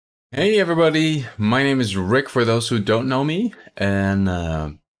Hey everybody, my name is Rick for those who don't know me, and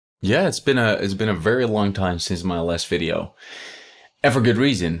yeah, it's been a very long time since my last video, and for good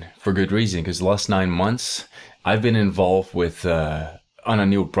reason, because the last 9 months I've been involved with on a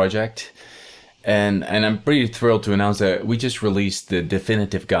new project, and I'm pretty thrilled to announce that we just released the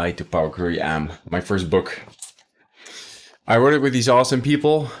definitive guide to Power Query AM, my first book. I wrote it with these awesome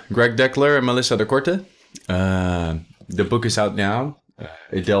people, Greg Deckler and Melissa DeCorte. The book is out now.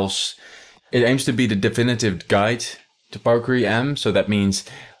 It delves It aims to be the definitive guide to Power Query M. So that means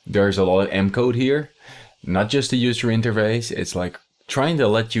there's a lot of M code here, not just the user interface. It's like trying to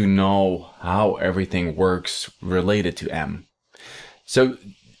let you know how everything works related to M. So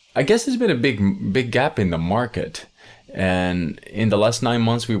I guess there's been a big gap in the market. And in the last 9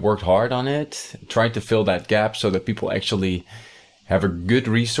 months, we worked hard on it, trying to fill that gap so that people actually have a good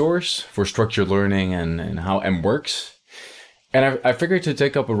resource for structured learning and how M works. And I figured to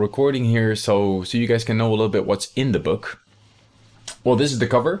take up a recording here so you guys can know a little bit what's in the book. Well, this is the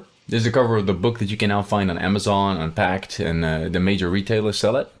cover. This is the cover of the book that you can now find on Amazon, Unpacked, and the major retailers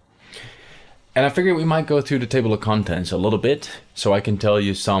sell it. And I figured we might go through the table of contents a little bit so I can tell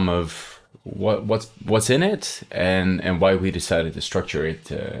you some of what's in it and why we decided to structure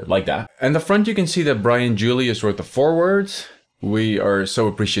it like that. And the front you can see that Brian Julius wrote the foreword. We are so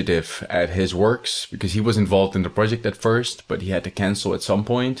appreciative at his works because he was involved in the project at first, but he had to cancel at some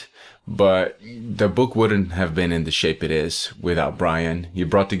point. But the book wouldn't have been in the shape it is without Brian. He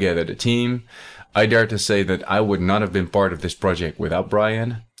brought together the team. I dare to say that I would not have been part of this project without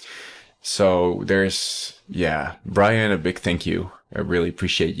Brian. So Brian, a big thank you. I really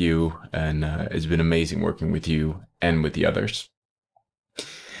appreciate you, and it's been amazing working with you and with the others.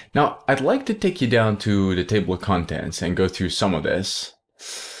 Now, I'd like to take you down to the table of contents and go through some of this.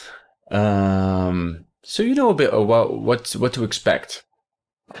 So you know a bit about what to expect.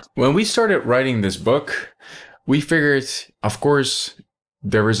 When we started writing this book, we figured, of course,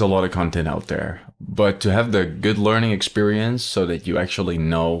 there is a lot of content out there, but to have the good learning experience so that you actually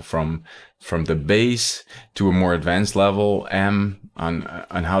know from the base to a more advanced level on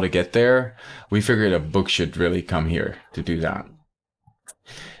how to get there, we figured a book should really come here to do that.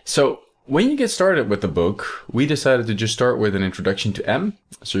 So when you get started with the book, we decided to just start with an introduction to M.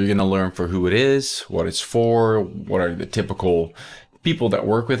 So you're going to learn for who it is, what it's for, what are the typical people that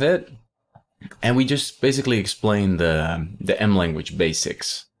work with it. And we just basically explain the M language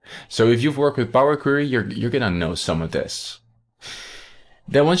basics. So if you've worked with Power Query, you're going to know some of this.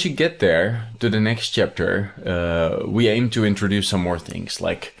 Then once you get there to the next chapter, we aim to introduce some more things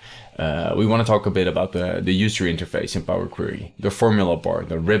like we want to talk a bit about the user interface in Power Query, the formula bar,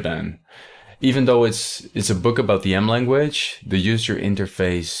 the ribbon. Even though it's a book about the M language, the user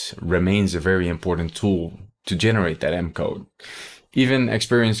interface remains a very important tool to generate that M code. Even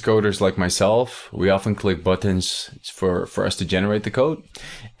experienced coders like myself, we often click buttons for us to generate the code.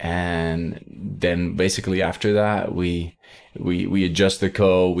 And then basically after that, we adjust the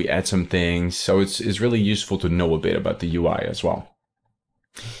code, we add some things. So it's really useful to know a bit about the UI as well.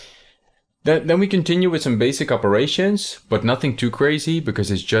 Then we continue with some basic operations, but nothing too crazy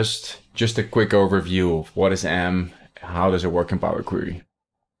because it's just a quick overview of what is M, how does it work in Power Query.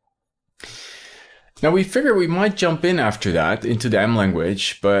 Now we figure we might jump in after that into the M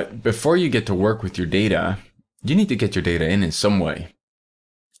language, but before you get to work with your data, you need to get your data in some way.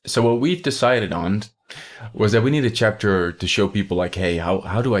 So what we've decided on was that we need a chapter to show people like, hey,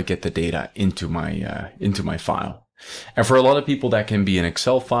 how do I get the data into my file? And for a lot of people, that can be an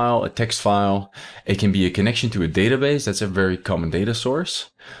Excel file, a text file. It can be a connection to a database. That's a very common data source.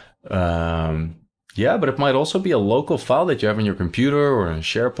 But it might also be a local file that you have on your computer or on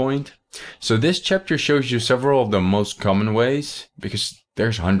SharePoint. So this chapter shows you several of the most common ways because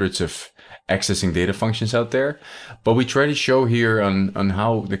there's hundreds of accessing data functions out there. But we try to show here on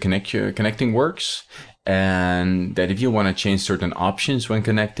how the connecting works, and that if you want to change certain options when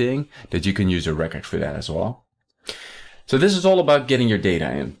connecting, that you can use a record for that as well. So this is all about getting your data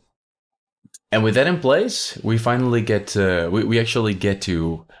in. And with that in place, we finally we actually get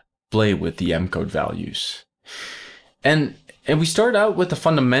to play with the M code values. And we start out with the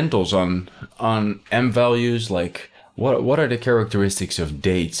fundamentals on M values, like what are the characteristics of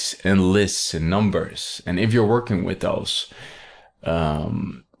dates and lists and numbers? And if you're working with those,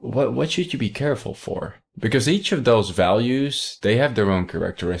 what should you be careful for? Because each of those values, they have their own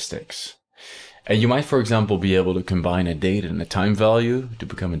characteristics. And you might, for example, be able to combine a date and a time value to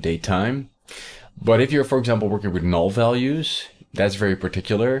become a date time. But if you're, for example, working with null values, that's very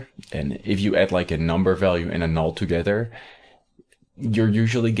particular. And if you add like a number value and a null together, you're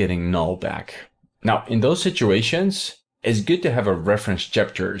usually getting null back. Now, in those situations, it's good to have a reference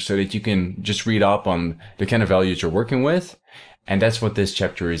chapter so that you can just read up on the kind of values you're working with. And that's what this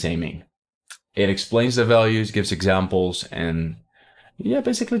chapter is aiming. It explains the values, gives examples, and yeah,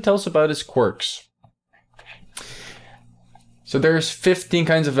 basically tells about its quirks. So there's 15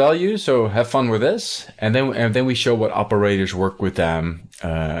 kinds of values, so have fun with this. And then we show what operators work with them,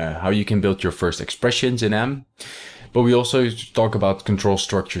 how you can build your first expressions in M. But we also talk about control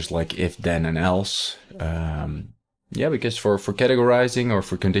structures like if, then, and else. Yeah, because for categorizing or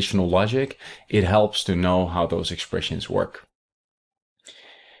for conditional logic, it helps to know how those expressions work.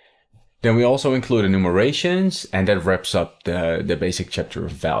 Then we also include enumerations, and that wraps up the basic chapter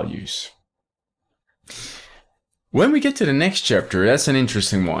of values. When we get to the next chapter, that's an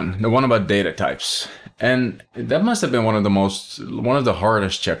interesting one, the one about data types. And that must have been one of the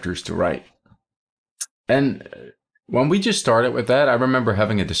hardest chapters to write. And when we just started with that, I remember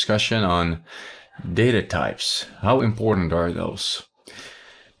having a discussion on data types. How important are those?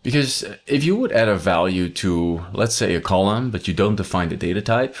 Because if you would add a value to, let's say, a column, but you don't define the data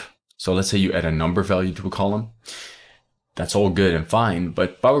type, so let's say you add a number value to a column, that's all good and fine,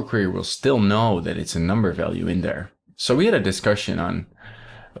 but Power Query will still know that it's a number value in there. So we had a discussion on,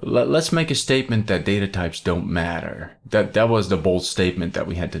 let's make a statement that data types don't matter. That was the bold statement that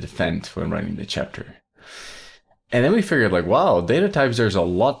we had to defend when writing the chapter. And then we figured like, wow, data types, there's a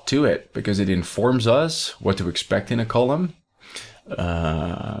lot to it because it informs us what to expect in a column.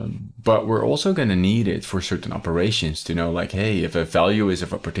 But we're also going to need it for certain operations to know like, hey, if a value is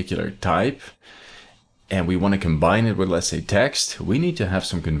of a particular type, and we want to combine it with, let's say, text, we need to have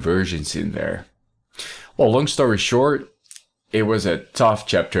some conversions in there. Well, long story short, it was a tough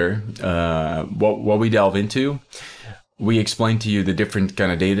chapter. What we delve into, we explain to you the different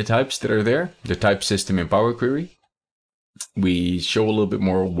kind of data types that are there, the type system in Power Query. We show a little bit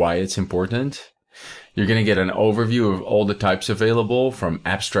more why it's important. You're going to get an overview of all the types available, from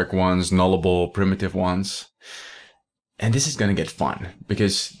abstract ones, nullable, primitive ones. And this is going to get fun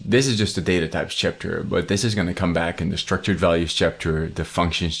because this is just the data types chapter, but this is going to come back in the structured values chapter, the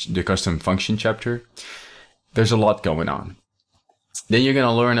functions, the custom function chapter. There's a lot going on. Then you're going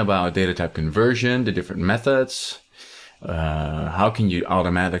to learn about data type conversion, the different methods, how can you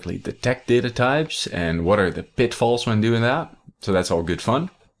automatically detect data types, and what are the pitfalls when doing that. So that's all good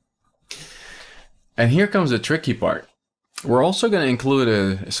fun. And here comes the tricky part. We're also going to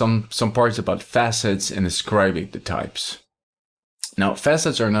include some parts about facets and describing the types. Now,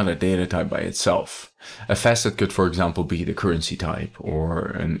 facets are not a data type by itself. A facet could, for example, be the currency type or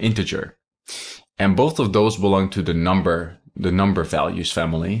an integer. And both of those belong to the number values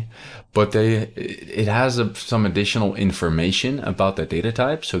family, but it has some additional information about the data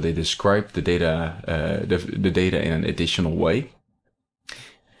type. So they describe the data, the data in an additional way.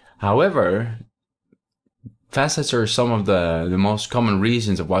 However, facets are some of the most common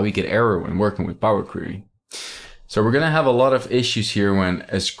reasons of why we get error when working with Power Query. So we're going to have a lot of issues here when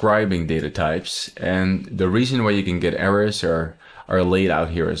ascribing data types, and the reason why you can get errors are laid out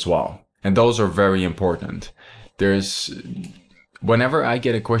here as well. And those are very important. Whenever I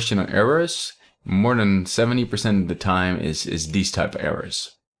get a question on errors, more than 70% of the time is these type of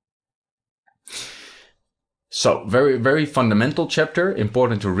errors. So very, very fundamental chapter,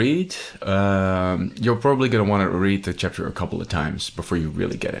 important to read. You're probably going to want to read the chapter a couple of times before you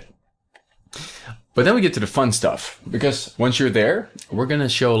really get it. But then we get to the fun stuff, because once you're there, we're going to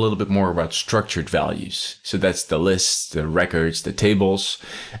show a little bit more about structured values. So that's the lists, the records, the tables.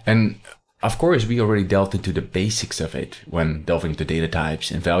 And of course, we already delved into the basics of it when delving into data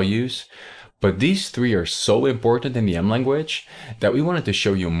types and values. But these three are so important in the M language that we wanted to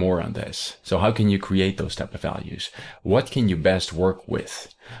show you more on this. So how can you create those type of values? What can you best work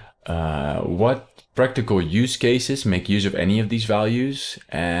with? What practical use cases make use of any of these values?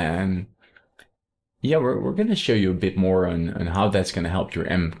 And yeah, we're going to show you a bit more on how that's going to help your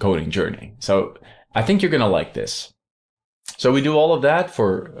M coding journey. So I think you're going to like this. So we do all of that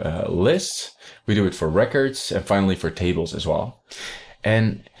for lists. We do it for records and finally for tables as well.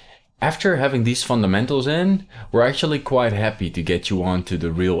 And after having these fundamentals in, we're actually quite happy to get you on to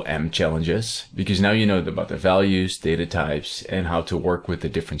the real M challenges, because now you know about the values, data types, and how to work with the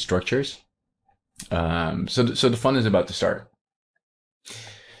different structures. So the fun is about to start.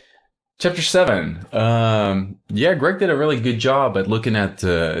 Chapter 7. Yeah, Greg did a really good job at looking at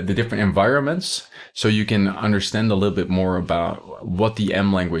the different environments, so you can understand a little bit more about what the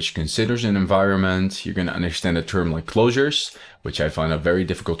M language considers an environment. You're going to understand a term like closures, which I found a very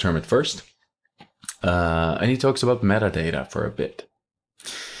difficult term at first. And he talks about metadata for a bit.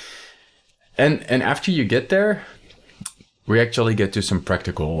 And after you get there, we actually get to some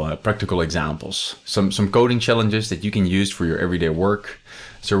practical examples, some coding challenges that you can use for your everyday work.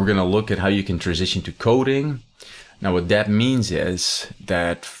 So we're going to look at how you can transition to coding. Now, what that means is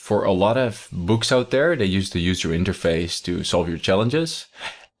that for a lot of books out there, they use the user interface to solve your challenges.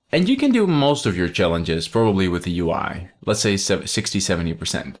 And you can do most of your challenges probably with the UI, let's say 60,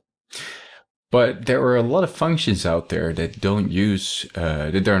 70%. But there are a lot of functions out there that don't use,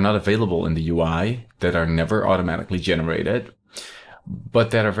 that are not available in the UI, that are never automatically generated,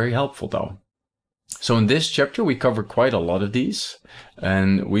 but that are very helpful though. So in this chapter, we cover quite a lot of these.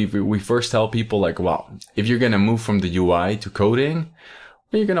 And we first tell people like, well, if you're going to move from the UI to coding,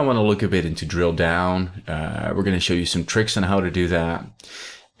 you're going to want to look a bit into drill down. We're going to show you some tricks on how to do that.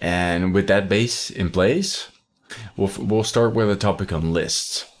 And with that base in place, we'll start with a topic on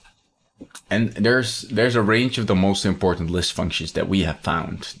lists. And there's a range of the most important list functions that we have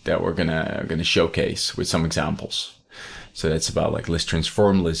found that we're gonna showcase with some examples. So that's about like list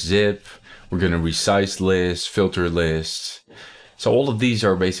transform, list zip. We're gonna resize lists, filter lists. So all of these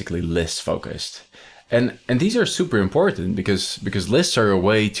are basically list focused. And these are super important because lists are a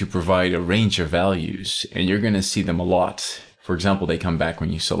way to provide a range of values, and you're gonna see them a lot. For example, they come back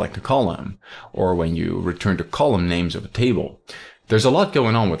when you select a column or when you return to column names of a table. There's a lot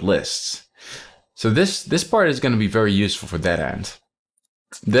going on with lists. So this part is going to be very useful for that end.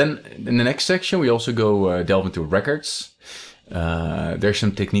 Then in the next section, we also go delve into records. There's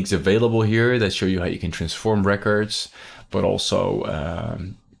some techniques available here that show you how you can transform records, but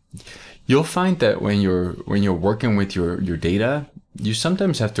also you'll find that when you're working with your data, you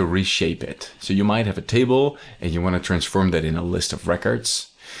sometimes have to reshape it. So you might have a table and you want to transform that in a list of records.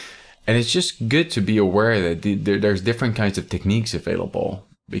 And it's just good to be aware that there's different kinds of techniques available,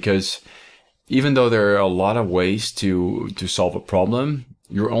 because even though there are a lot of ways to solve a problem,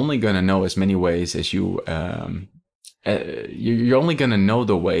 you're only going to know as many ways as you're only going to know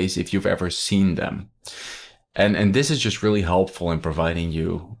the ways if you've ever seen them. And this is just really helpful in providing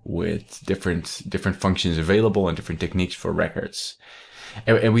you with different functions available and different techniques for records.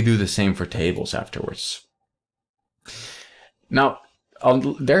 And we do the same for tables afterwards. Now,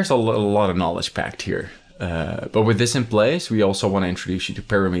 there's a lot of knowledge packed here. But with this in place, we also want to introduce you to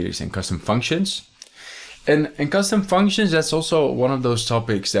parameters and custom functions. And custom functions, that's also one of those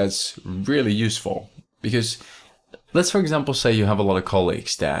topics that's really useful, because let's, for example, say you have a lot of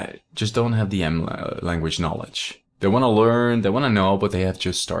colleagues that just don't have the M language knowledge. They want to learn, they want to know, but they have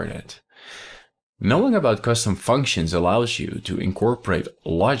just started. Knowing about custom functions allows you to incorporate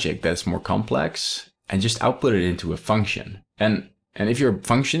logic that's more complex and just output it into a function. And if your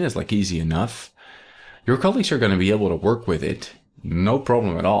function is like easy enough, your colleagues are going to be able to work with it, no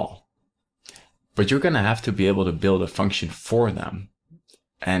problem at all. But you're going to have to be able to build a function for them.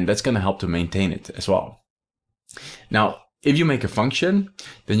 And that's going to help to maintain it as well. Now, if you make a function,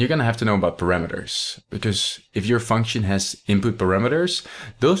 then you're going to have to know about parameters, because if your function has input parameters,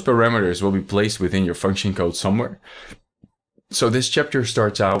 those parameters will be placed within your function code somewhere. So this chapter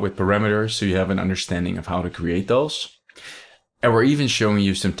starts out with parameters, so you have an understanding of how to create those. And we're even showing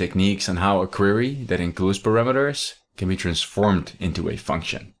you some techniques on how a query that includes parameters can be transformed into a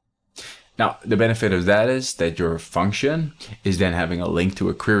function. Now, the benefit of that is that your function is then having a link to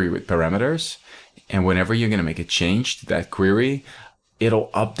a query with parameters. And whenever you're going to make a change to that query, it'll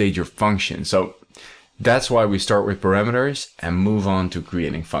update your function. So that's why we start with parameters and move on to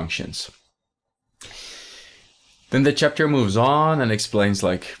creating functions. Then the chapter moves on and explains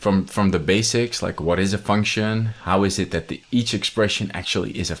like from the basics, like what is a function? How is it that each expression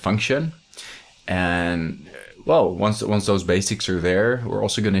actually is a function? And well, once those basics are there, we're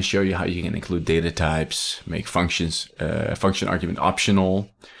also going to show you how you can include data types, make functions, function argument optional.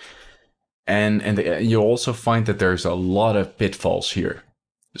 And you'll also find that there's a lot of pitfalls here.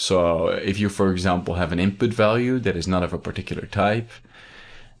 So if you, for example, have an input value that is not of a particular type,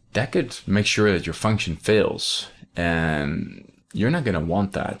 that could make sure that your function fails. And you're not going to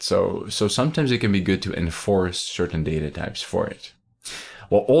want that. So sometimes it can be good to enforce certain data types for it.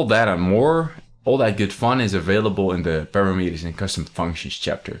 Well, all that and more, all that good fun is available in the parameters and custom functions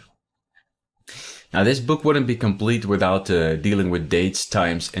chapter. Now, this book wouldn't be complete without dealing with dates,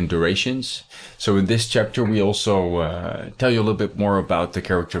 times, and durations. So in this chapter, we also tell you a little bit more about the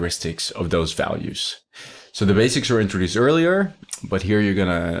characteristics of those values. So the basics were introduced earlier, but here you're going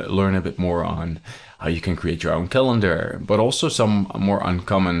to learn a bit more on how you can create your own calendar, but also some more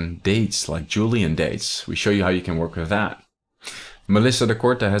uncommon dates like Julian dates. We show you how you can work with that. Melissa de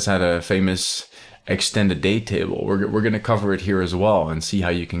Corte has had a famous extended date table. We're going to cover it here as well and see how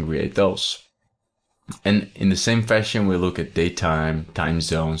you can create those. And in the same fashion, we look at date time, time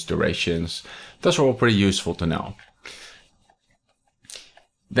zones, durations. Those are all pretty useful to know.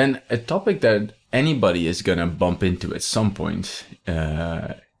 Then a topic that anybody is going to bump into at some point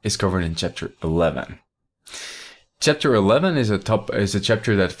is covered in chapter 11. Chapter 11 is a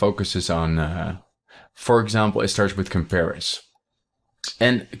chapter that focuses on, for example, it starts with comparers.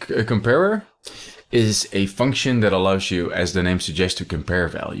 And a comparer is a function that allows you, as the name suggests, to compare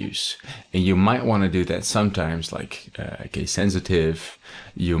values. And you might want to do that sometimes, like case sensitive.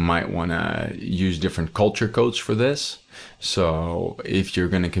 You might want to use different culture codes for this. So if you're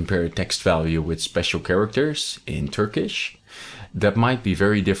going to compare a text value with special characters in Turkish, that might be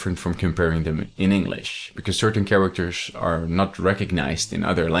very different from comparing them in English, because certain characters are not recognized in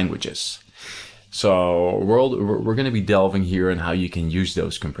other languages. So we're going to be delving here on how you can use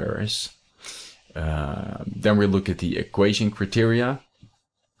those comparers. Then we look at the equation criteria,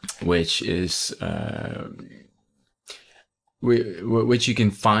 which is which you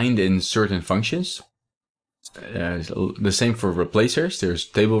can find in certain functions. The same for replacers. There's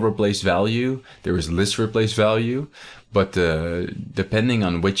table replace value, there is list replace value, but depending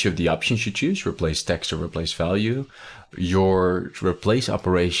on which of the options you choose, replace text or replace value, your replace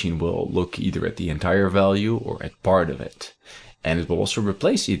operation will look either at the entire value or at part of it. And it will also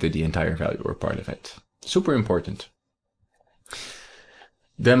replace either the entire value or part of it. Super important.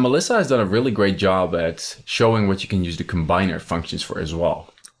 Then Melissa has done a really great job at showing what you can use the combiner functions for as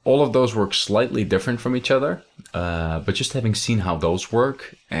well. All of those work slightly different from each other, but just having seen how those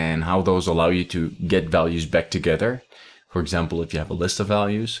work and how those allow you to get values back together, for example, if you have a list of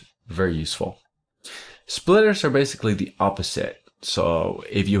values, very useful. Splitters are basically the opposite. So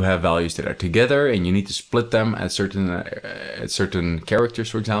if you have values that are together and you need to split them at certain characters,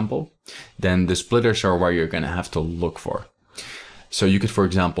 for example, then the splitters are where you're going to have to look for. So you could, for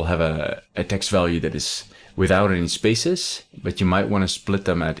example, have a text value that is without any spaces, but you might want to split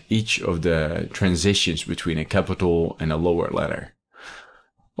them at each of the transitions between a capital and a lower letter.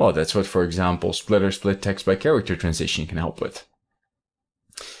 Well, that's what, for example, split text by character transition can help with.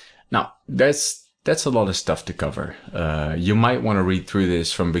 Now, that's a lot of stuff to cover. You might want to read through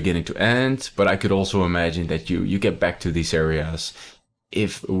this from beginning to end, but I could also imagine that you get back to these areas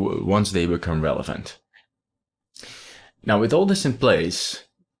once they become relevant. Now, with all this in place,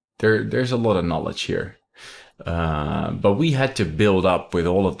 there's a lot of knowledge here. But we had to build up with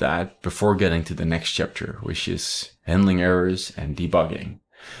all of that before getting to the next chapter, which is handling errors and debugging.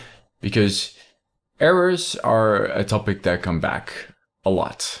 Because errors are a topic that come back a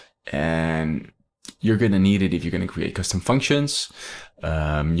lot, and you're going to need it if you're going to create custom functions.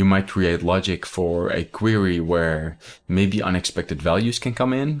 You might create logic for a query where maybe unexpected values can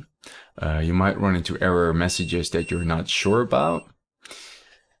come in. You might run into error messages that you're not sure about.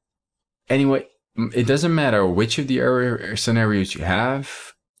 Anyway, it doesn't matter which of the error scenarios you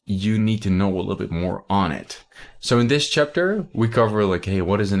have, you need to know a little bit more on it. So in this chapter, we cover like, hey,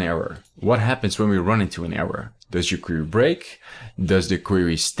 what is an error? What happens when we run into an error? Does your query break? Does the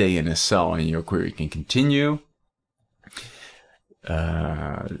query stay in a cell and your query can continue?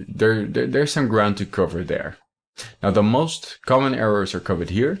 There's some ground to cover there. Now, the most common errors are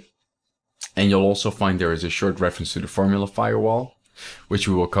covered here. And you'll also find there is a short reference to the formula firewall, which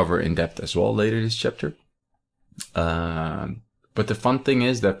we will cover in depth as well later this chapter. But the fun thing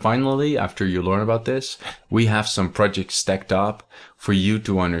is that finally, after you learn about this, we have some projects stacked up for you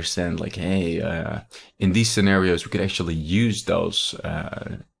to understand, like, hey, in these scenarios, we could actually use those,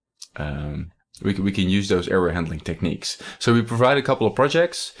 we can use those error handling techniques. So we provide a couple of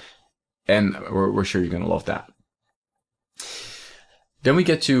projects, and we're sure you're going to love that. Then we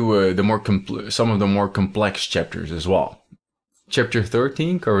get to some of the more complex chapters as well. Chapter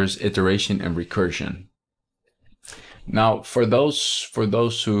 13 covers iteration and recursion. Now, for those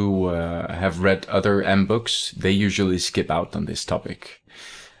who have read other M books, they usually skip out on this topic.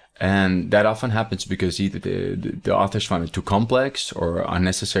 And that often happens because either the authors find it too complex or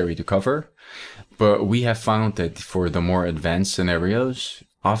unnecessary to cover. But we have found that for the more advanced scenarios,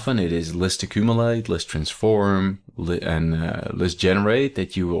 often it is list accumulate, list transform, and list generate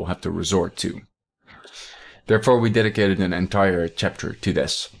that you will have to resort to. Therefore, we dedicated an entire chapter to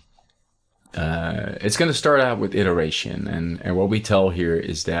this. It's going to start out with iteration, and what we tell here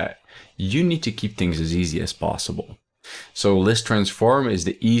is that you need to keep things as easy as possible. So list transform is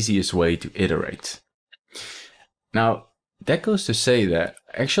the easiest way to iterate. Now, that goes to say that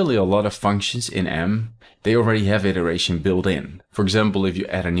actually a lot of functions in M, they already have iteration built in. For example, if you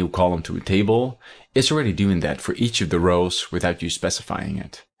add a new column to a table, it's already doing that for each of the rows without you specifying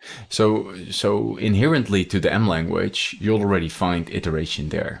it. So inherently to the M language, you'll already find iteration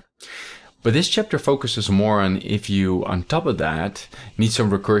there. But this chapter focuses more on if you, on top of that, need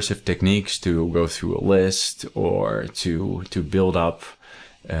some recursive techniques to go through a list or to build up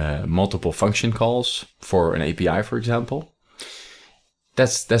multiple function calls for an API, for example.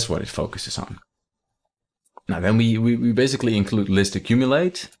 That's what it focuses on. Now then we basically include list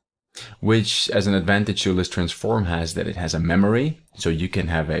accumulate, which as an advantage to list transform has that it has a memory. So you can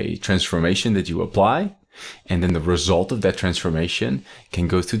have a transformation that you apply, and then the result of that transformation can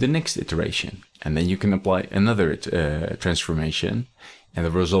go through the next iteration. And then you can apply another transformation, and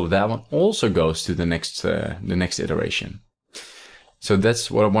the result of that one also goes to the next iteration. So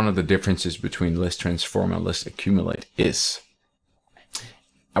that's what one of the differences between list transform and list accumulate is.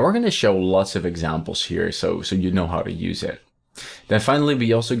 And we're going to show lots of examples here, so you know how to use it. Then finally,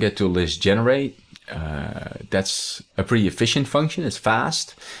 we also get to list generate. That's a pretty efficient function. It's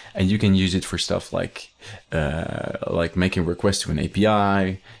fast, and you can use it for stuff like making requests to an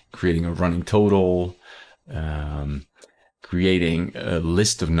API, creating a running total, creating a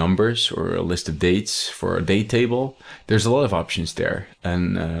list of numbers or a list of dates for a date table. There's a lot of options there,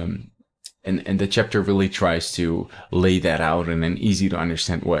 and the chapter really tries to lay that out in an easy to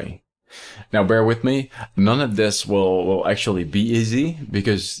understand way. Now, bear with me. None of this will actually be easy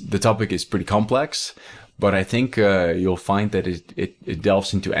because the topic is pretty complex, but I think you'll find that it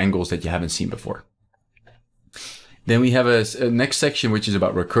delves into angles that you haven't seen before. Then we have a next section, which is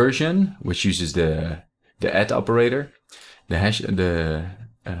about recursion, which uses the add operator. The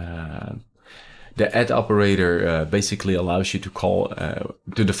add operator basically allows you to call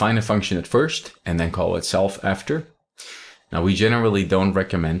to define a function at first and then call itself after. Now, we generally don't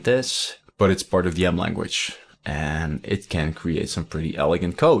recommend this, but it's part of the M language, and it can create some pretty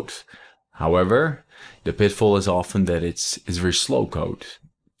elegant code. However, the pitfall is often that it's very slow code.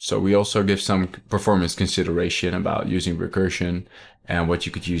 So we also give some performance consideration about using recursion and what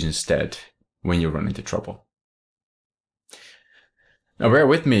you could use instead when you run into trouble. Now, bear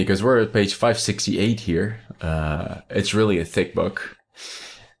with me because we're at page 568 here. It's really a thick book.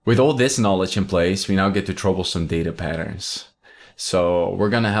 With all this knowledge in place, we now get to troublesome data patterns. So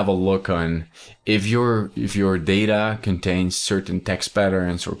we're going to have a look on if your data contains certain text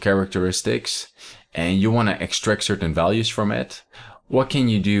patterns or characteristics and you want to extract certain values from it, what can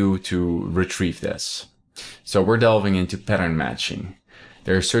you do to retrieve this? So we're delving into pattern matching.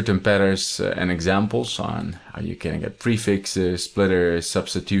 There are certain patterns and examples on how you can get prefixes, splitters,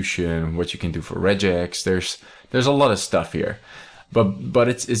 substitution, what you can do for regex. There's a lot of stuff here. But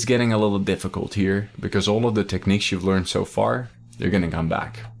it's getting a little difficult here because all of the techniques you've learned so far, they're going to come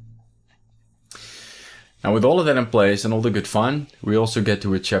back. Now, with all of that in place and all the good fun, we also get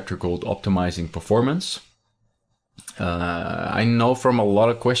to a chapter called Optimizing Performance. I know from a lot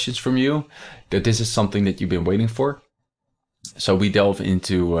of questions from you that this is something that you've been waiting for. So we delve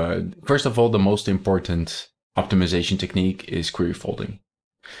into, first of all, the most important optimization technique is query folding.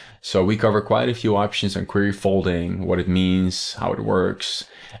 So we cover quite a few options on query folding, what it means, how it works,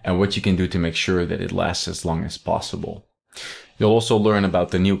 and what you can do to make sure that it lasts as long as possible. You'll also learn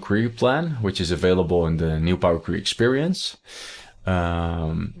about the new query plan, which is available in the new Power Query experience,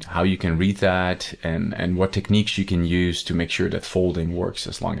 how you can read that, and what techniques you can use to make sure that folding works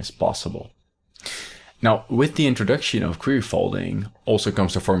as long as possible. Now, with the introduction of query folding also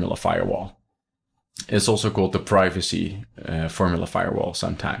comes the formula firewall. It's also called the privacy formula firewall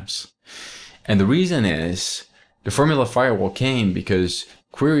sometimes. And the reason is the formula firewall came because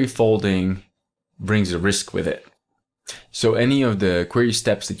query folding brings a risk with it. So any of the query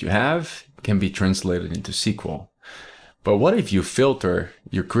steps that you have can be translated into SQL. But what if you filter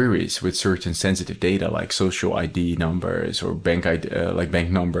your queries with certain sensitive data like social ID numbers or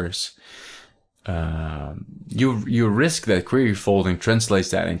bank numbers? You risk that query folding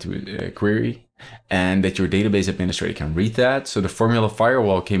translates that into a query and that your database administrator can read that. So the formula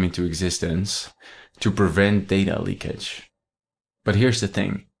firewall came into existence to prevent data leakage. But here's the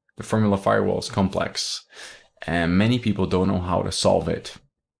thing, the formula firewall is complex and many people don't know how to solve it.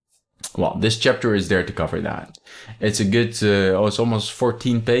 Well, this chapter is there to cover that. It's a good, it's almost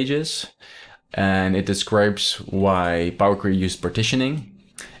 14 pages and it describes why Power Query used partitioning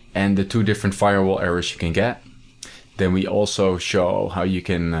and the two different firewall errors you can get. Then we also show how you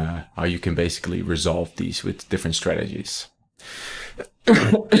can basically resolve these with different strategies.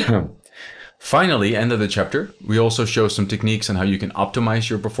 Finally, end of the chapter, we also show some techniques on how you can optimize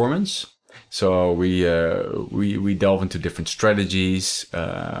your performance. So we delve into different strategies.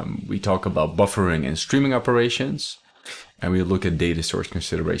 We talk about buffering and streaming operations, and we look at data source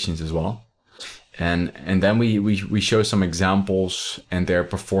considerations as well. And then we show some examples and their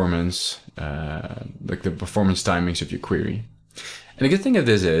performance, like the performance timings of your query. And the good thing of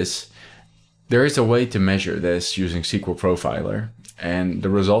this is there is a way to measure this using SQL Profiler, and the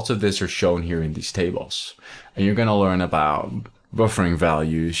results of this are shown here in these tables. And you're going to learn about buffering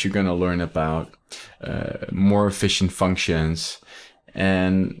values. You're going to learn about more efficient functions,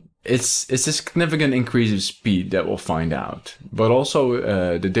 and it's a significant increase of speed that we'll find out. But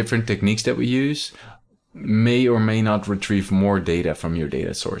also the different techniques that we use may or may not retrieve more data from your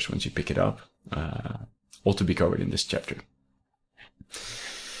data source once you pick it up. All to be covered in this chapter.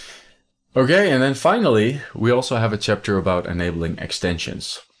 Okay, and then finally, we also have a chapter about enabling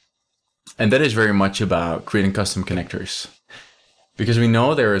extensions. And that is very much about creating custom connectors. Because we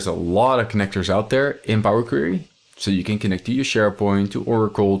know there is a lot of connectors out there in Power Query. So you can connect to your SharePoint, to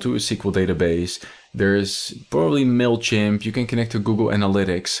Oracle, to a SQL database. There's probably MailChimp, you can connect to Google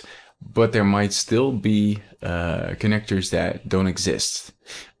Analytics, but there might still be connectors that don't exist.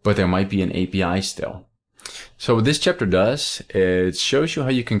 But there might be an API still. So what this chapter does, it shows you how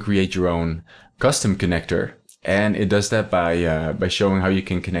you can create your own custom connector, and it does that by showing how you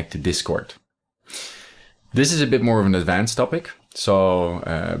can connect to Discord. This is a bit more of an advanced topic, so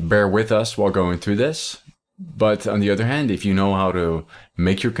bear with us while going through this. But on the other hand, if you know how to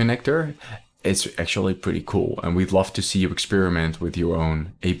make your connector, it's actually pretty cool, and we'd love to see you experiment with your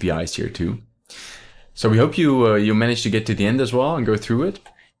own APIs here too. So we hope you manage to get to the end as well and go through it.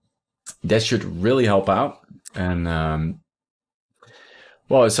 That should really help out. And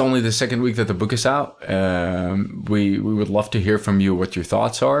well, it's only the second week that the book is out. We would love to hear from you what your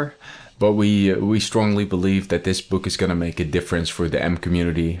thoughts are, but we strongly believe that this book is going to make a difference for the M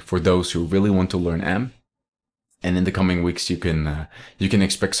community, for those who really want to learn M. And in the coming weeks, you can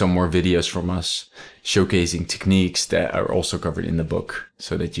expect some more videos from us showcasing techniques that are also covered in the book,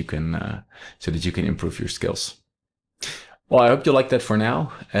 so that you can improve your skills. Well, I hope you like that for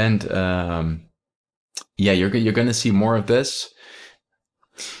now, and yeah, you're going to see more of this.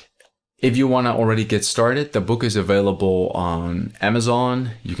 If you want to already get started, the book is available on Amazon.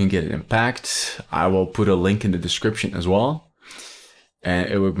 You can get it in Pact. I will put a link in the description as well. And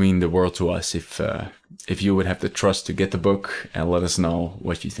it would mean the world to us if you would have the trust to get the book and let us know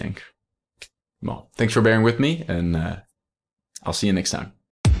what you think. Well, thanks for bearing with me, and I'll see you next time.